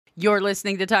You're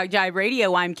listening to Talk Jive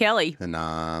Radio. I'm Kelly. And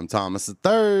I'm Thomas the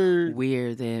Third.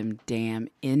 We're them damn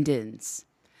Indians.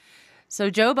 So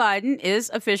Joe Biden is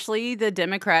officially the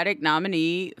Democratic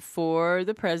nominee for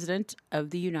the President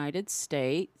of the United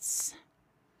States.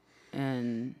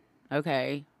 And,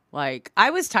 okay, like, I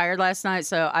was tired last night,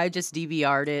 so I just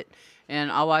DVR'd it,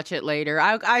 and I'll watch it later.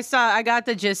 I got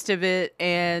the gist of it,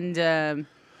 and,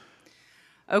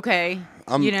 okay,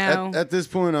 At this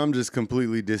point, I'm just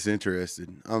completely disinterested.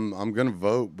 I'm gonna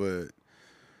vote, but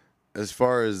as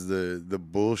far as the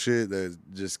bullshit that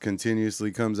just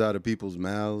continuously comes out of people's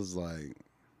mouths, like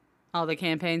all the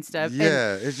campaign stuff.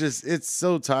 Yeah, it's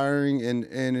so tiring,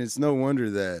 and it's no wonder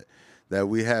that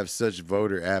we have such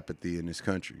voter apathy in this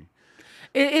country.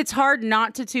 It's hard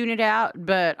not to tune it out,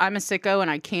 but I'm a sicko and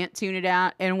I can't tune it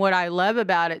out. And what I love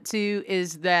about it too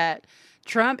is that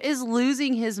Trump is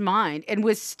losing his mind. And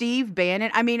with Steve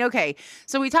Bannon, I mean, okay,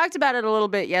 so we talked about it a little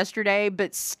bit yesterday,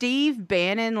 but Steve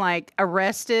Bannon, like,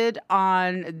 arrested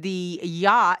on the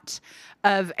yacht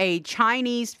of a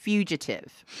Chinese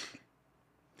fugitive.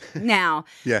 Now,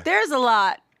 Yeah. there's a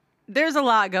lot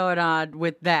going on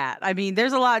with that. I mean,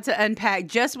 there's a lot to unpack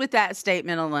just with that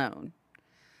statement alone.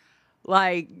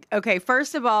 Like, okay,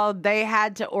 first of all, they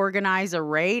had to organize a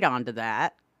raid onto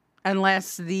that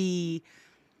unless the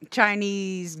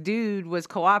Chinese dude was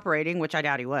cooperating, which I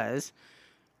doubt he was.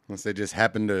 Unless they just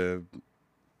happened to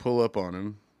pull up on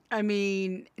him. I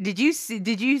mean, did you see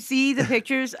the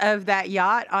pictures of that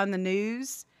yacht on the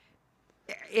news?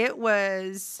 It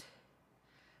was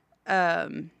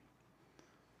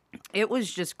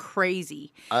just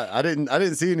crazy. I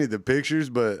didn't see any of the pictures,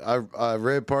 but I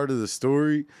read part of the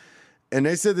story. And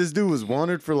they said this dude was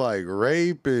wanted for like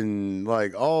rape and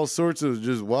like all sorts of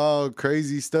just wild,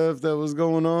 crazy stuff that was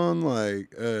going on.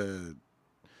 Like,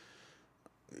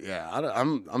 yeah,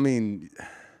 I mean,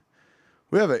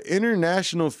 we have an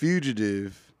international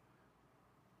fugitive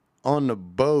on the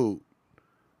boat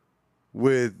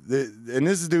and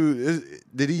this dude,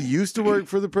 did he used to work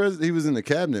for the president? He was in the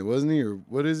cabinet, wasn't he? Or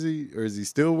what is he? Or is he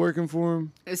still working for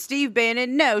him? Steve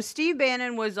Bannon? No, Steve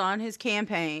Bannon was on his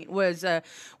campaign, was a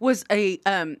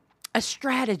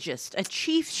strategist, a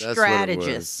chief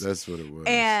strategist. That's what it was.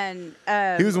 And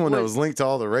he was the one that was linked to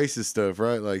all the racist stuff,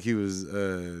 right? Like he was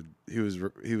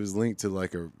linked to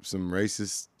like some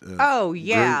racist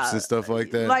groups and stuff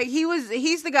like that. Like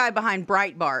he's the guy behind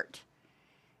Breitbart.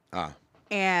 Ah.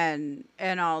 And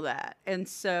all that. And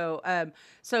so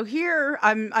so here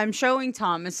I'm showing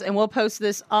Thomas, and we'll post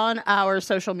this on our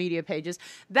social media pages.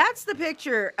 That's the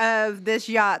picture of this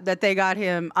yacht that they got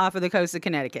him off of the coast of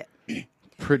Connecticut.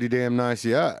 Pretty damn nice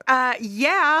yacht.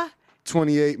 Yeah.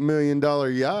 $28 million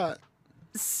yacht.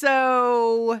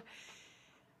 So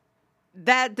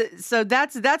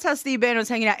that's how Steve Bannon was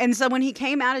hanging out. And so when he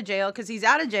came out of jail, because he's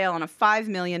out of jail on a $5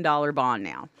 million bond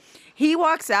now, he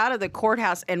walks out of the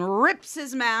courthouse and rips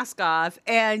his mask off.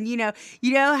 And you know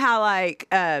how like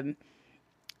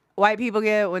white people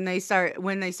get when they start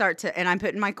to, and I'm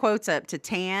putting my quotes up, to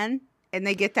tan, and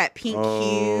they get that pink hue.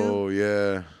 Oh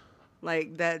yeah.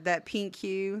 Like that pink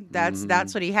hue.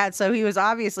 That's what he had. So he was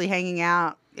obviously hanging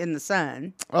out in the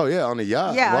sun. Oh yeah, on a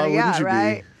yacht. Yeah, why wouldn't you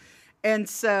right? be? And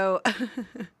so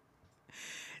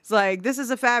it's like, this is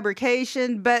a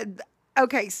fabrication, but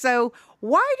okay, so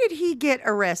why did he get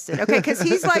arrested? Okay, because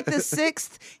he's like the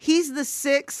sixth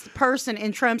person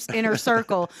in Trump's inner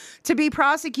circle to be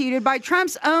prosecuted by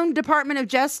Trump's own Department of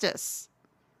Justice.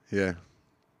 Yeah.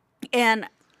 And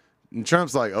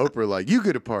Trump's like Oprah, like, you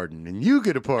get a pardon, and you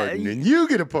get a pardon, and you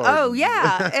get a pardon. Oh,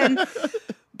 yeah.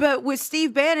 But with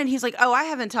Steve Bannon, he's like, oh, I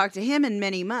haven't talked to him in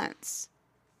many months.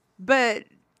 But,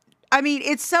 I mean,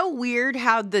 it's so weird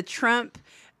how the Trump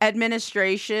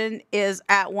administration is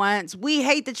at once, we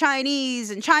hate the Chinese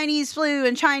and Chinese flu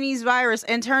and Chinese virus,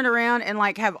 and turn around and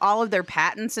like have all of their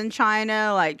patents in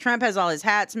China. Like Trump has all his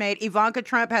hats made. Ivanka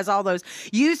Trump has all those,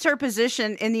 used her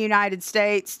position in the United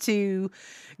States to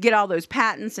get all those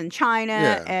patents in China.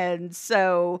 Yeah. And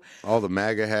so all the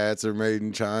MAGA hats are made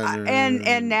in China.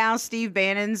 And now Steve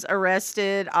Bannon's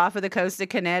arrested off of the coast of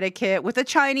Connecticut with a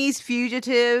Chinese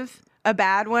fugitive. A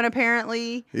bad one,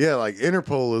 apparently. Yeah, like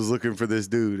Interpol is looking for this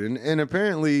dude. And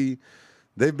apparently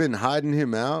they've been hiding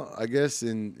him out, I guess,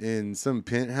 in some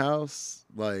penthouse,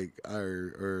 like,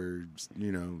 or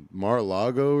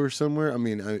Mar-a-Lago or somewhere. I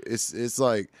mean, it's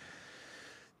like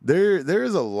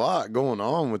there's a lot going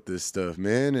on with this stuff,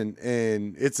 man.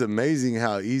 And it's amazing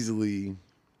how easily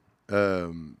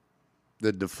the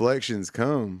deflections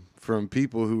come from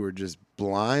people who are just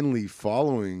blindly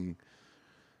following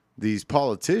these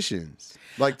politicians.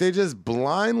 Like they just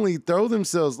blindly throw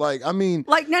themselves. Like, I mean,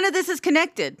 like none of this is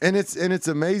connected. And it's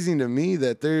amazing to me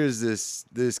that there's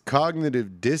this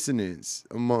cognitive dissonance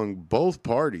among both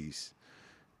parties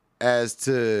as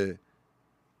to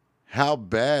how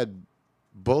bad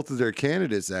both of their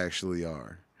candidates actually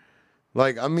are.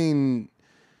 Like, I mean,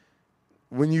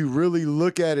 when you really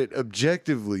look at it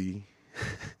objectively,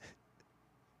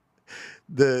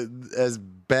 as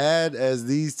bad as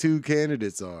these two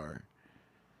candidates are,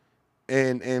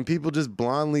 and people just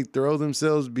blindly throw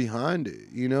themselves behind it,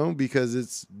 you know, because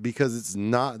it's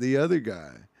not the other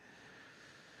guy.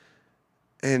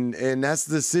 And that's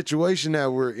the situation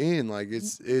that we're in. Like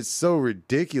it's so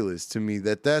ridiculous to me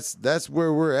that's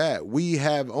where we're at. We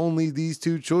have only these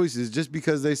two choices just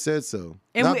because they said so.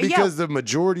 And not because the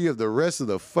majority of the rest of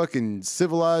the fucking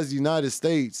civilized United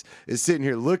States is sitting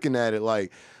here looking at it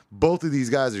like both of these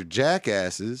guys are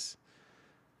jackasses.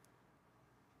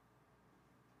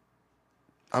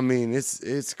 I mean,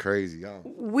 it's crazy.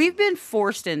 We've been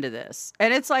forced into this.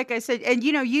 And it's like I said, and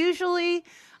you know, usually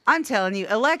I'm telling you,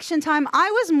 election time, I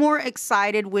was more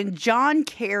excited when John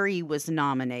Kerry was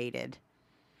nominated.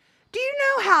 Do you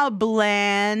know how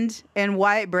bland and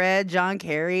white bread John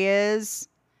Kerry is?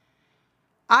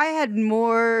 I had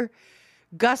more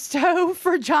gusto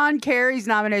for John Kerry's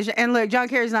nomination. And look, John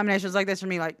Kerry's nomination was like this for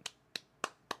me, like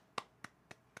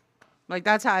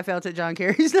that's how I felt at John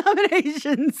Kerry's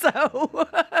nomination. So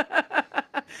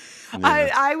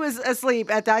I was asleep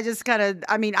at that. I just kind of,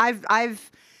 I mean, I've,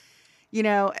 you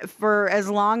know, for as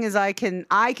long as I can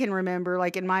remember,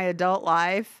 like in my adult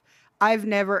life, I've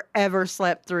never ever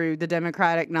slept through the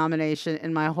Democratic nomination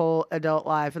in my whole adult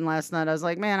life. And last night I was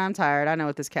like, man, I'm tired. I know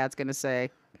what this cat's going to say.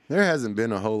 There hasn't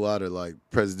been a whole lot of like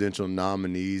presidential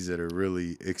nominees that are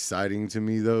really exciting to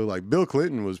me though. Like Bill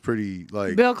Clinton was pretty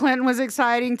like. Bill Clinton was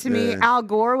exciting to me. Al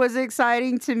Gore was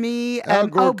exciting to me. Al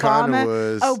Gore kind of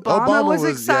was. Obama was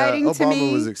exciting to me.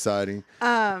 Obama was exciting.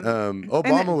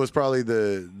 Obama was probably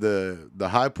the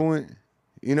high point.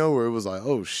 You know, where it was like,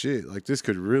 oh shit, like this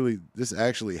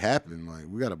actually happened. Like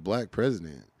we got a black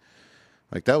president.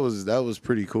 Like that was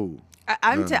pretty cool.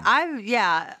 I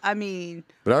mean.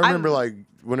 But I remember like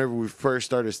whenever we first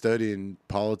started studying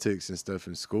politics and stuff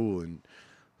in school, and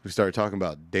we started talking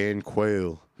about Dan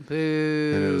Quayle.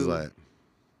 Boo. And it was like,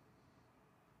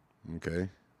 okay,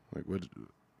 like what?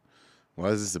 Why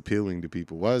is this appealing to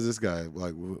people? Why is this guy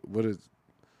like? What is?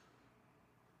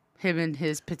 Him and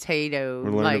his potato.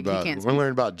 We're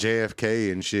learning about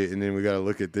JFK and shit, and then we got to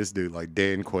look at this dude like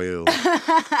Dan Quayle.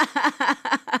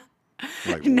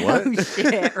 Like, no what?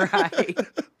 Shit, right?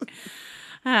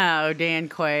 Oh, Dan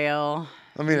Quayle.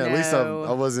 I mean, at least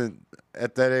I wasn't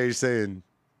at that age saying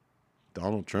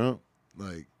Donald Trump.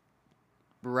 Like,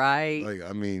 right. Like,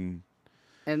 I mean.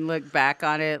 And look back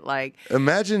on it like.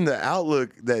 Imagine the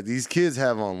outlook that these kids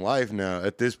have on life now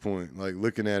at this point. Like,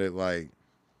 looking at it like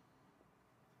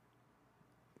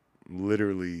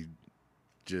literally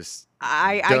just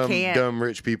I can't. Dumb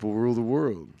rich people rule the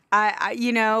world. I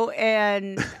you know,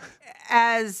 and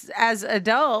as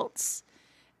adults,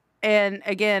 and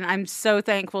again, I'm so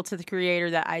thankful to the Creator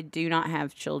that I do not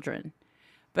have children.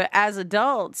 But as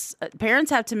adults,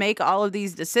 parents have to make all of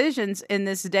these decisions in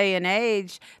this day and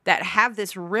age that have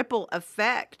this ripple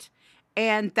effect.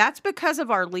 And that's because of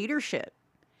our leadership.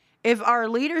 If our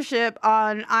leadership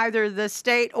on either the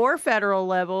state or federal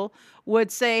level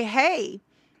would say, hey,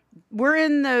 we're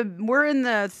in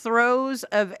the throes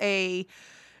of a,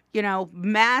 you know,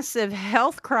 massive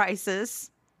health crisis,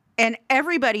 and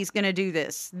everybody's going to do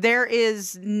this. There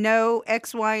is no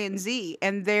X, Y, and Z,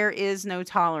 and there is no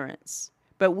tolerance.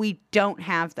 But we don't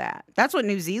have that. That's what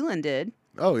New Zealand did.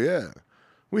 Oh, yeah.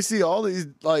 We see all these,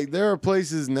 like, there are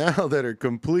places now that are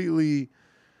completely,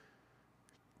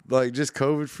 like, just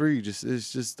COVID-free.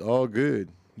 It's just all good,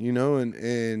 you know?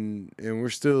 And we're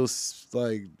still,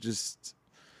 like, just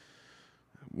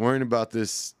worrying about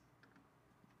this,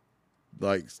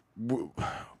 like, we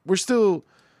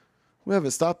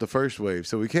haven't stopped the first wave,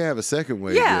 so we can't have a second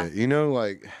wave yet, you know?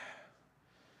 Like,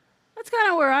 that's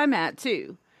kind of where I'm at,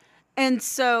 too. And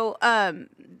so,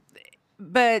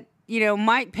 but, you know,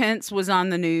 Mike Pence was on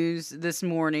the news this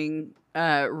morning,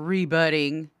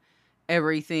 rebutting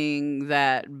everything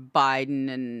that Biden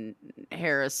and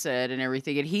Harris said and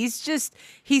everything. And he's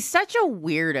such a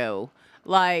weirdo.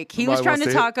 Like, he was trying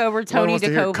to talk over Tony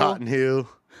DeCoble. Cotton Hill.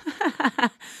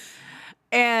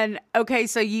 And, okay,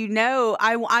 so, you know,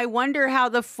 I wonder how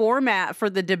the format for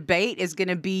the debate is going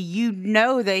to be. You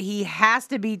know that he has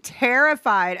to be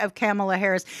terrified of Kamala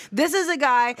Harris. This is a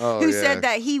guy who said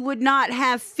that he would not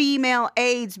have female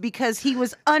aides because he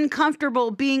was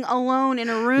uncomfortable being alone in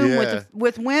a room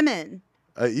with women.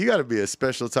 You got to be a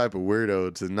special type of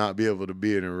weirdo to not be able to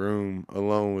be in a room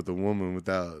alone with a woman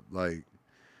without like,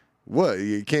 what?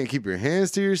 You can't keep your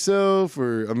hands to yourself,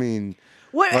 or I mean,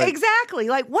 What like, exactly?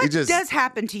 Like, what just- does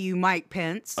happen to you, Mike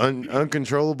Pence?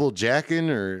 uncontrollable jacking,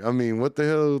 or I mean, what the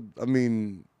hell? I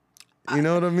mean, you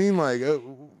know what I mean? Like,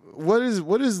 what is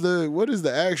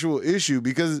the actual issue?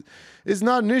 Because it's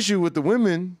not an issue with the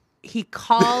women. He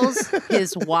calls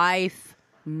his wife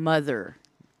mother.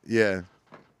 Yeah.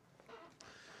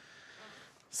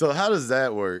 So how does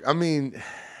that work? I mean,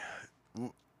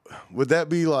 would that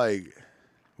be like?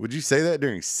 Would you say that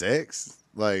during sex?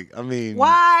 Like, I mean,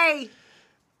 Why?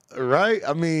 right?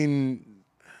 I mean,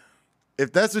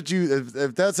 if that's what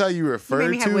if that's how you You refer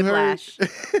made me to have her, whiplash.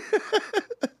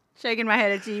 Shaking my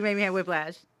head at you, you made me have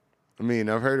whiplash. I mean,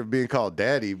 I've heard of being called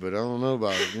daddy, but I don't know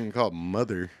about being called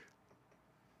mother.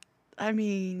 I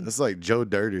mean, That's like Joe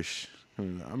Dirtish.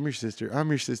 I'm your sister. I'm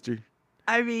your sister.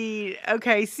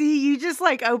 okay. See, you just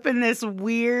like open this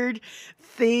weird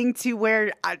thing to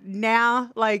where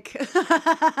now, like,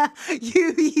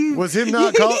 you Was him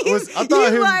not call? Was I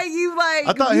thought him?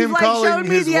 I thought you've, him like, calling showed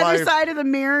me his the other wife- side of the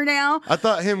mirror now. I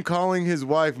thought him calling his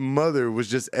wife mother was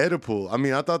just Oedipal. I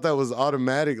mean, I thought that was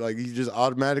automatic. Like you just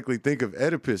automatically think of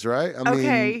Oedipus, right? I mean,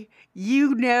 Okay,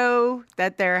 you know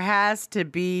that there has to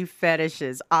be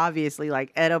fetishes, obviously,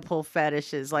 like Oedipal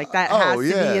fetishes, like that has to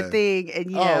be a thing, and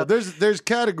you know, there's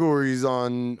categories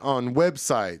on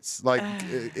websites, like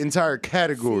entire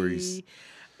categories. see,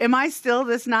 am I still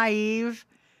this naive?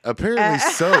 Apparently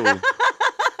so.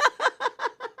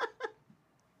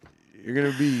 You're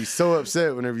gonna be so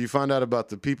upset whenever you find out about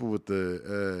the people with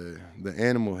the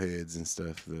animal heads and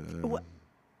stuff.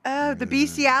 The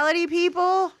bestiality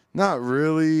people, Not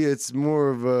really. It's more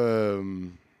of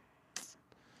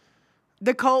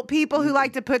the cult people who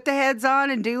like to put the heads on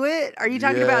and do it. Are you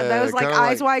talking about Yeah, those, like kinda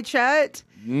Eyes like- Wide Shut?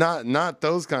 not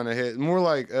those kind of heads. More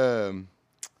like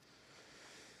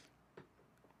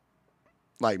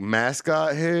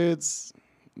mascot heads,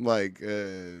 like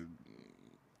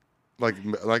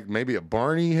maybe a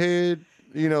Barney head.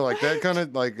 You know, like that kind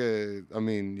of like. I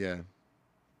mean, yeah.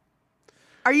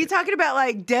 Are you talking about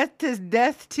like Death to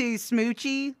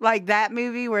Smoochie, like that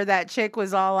movie where that chick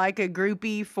was all like a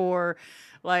groupie for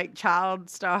like child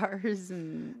stars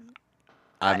and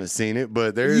I haven't seen it,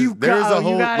 but there's You a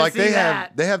whole gotta like see they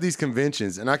that. have these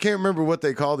conventions, and I can't remember what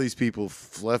they call these people,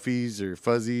 fluffies or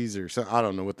fuzzies or something. I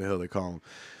don't know what the hell they call them.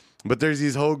 But there's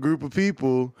these whole group of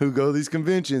people who go to these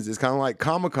conventions. It's kind of like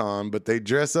Comic-Con, but they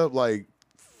dress up like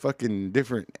fucking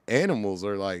different animals,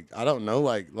 or like I don't know,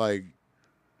 like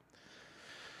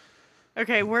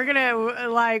okay, we're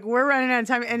running out of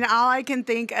time, and all I can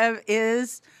think of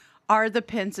is, are the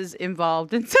Pences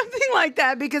involved in something like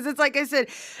that? Because it's like I said,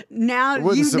 now It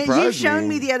wouldn't you've surprise shown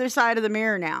me. me the other side of the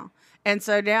mirror now. And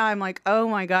so now I'm like, oh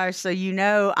my gosh, so you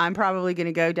know I'm probably going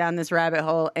to go down this rabbit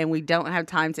hole, and we don't have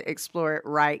time to explore it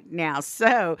right now.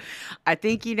 So I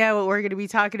think you know what we're going to be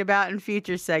talking about in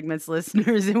future segments,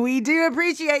 listeners. And we do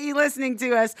appreciate you listening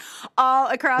to us all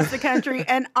across the country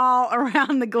and all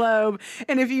around the globe.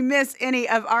 And if you miss any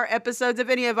of our episodes of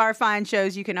any of our fine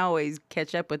shows, you can always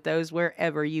catch up with those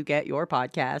wherever you get your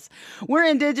podcasts. We're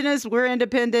Indigenous, we're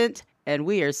independent, and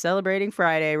we are celebrating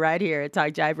Friday right here at Talk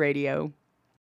Jive Radio.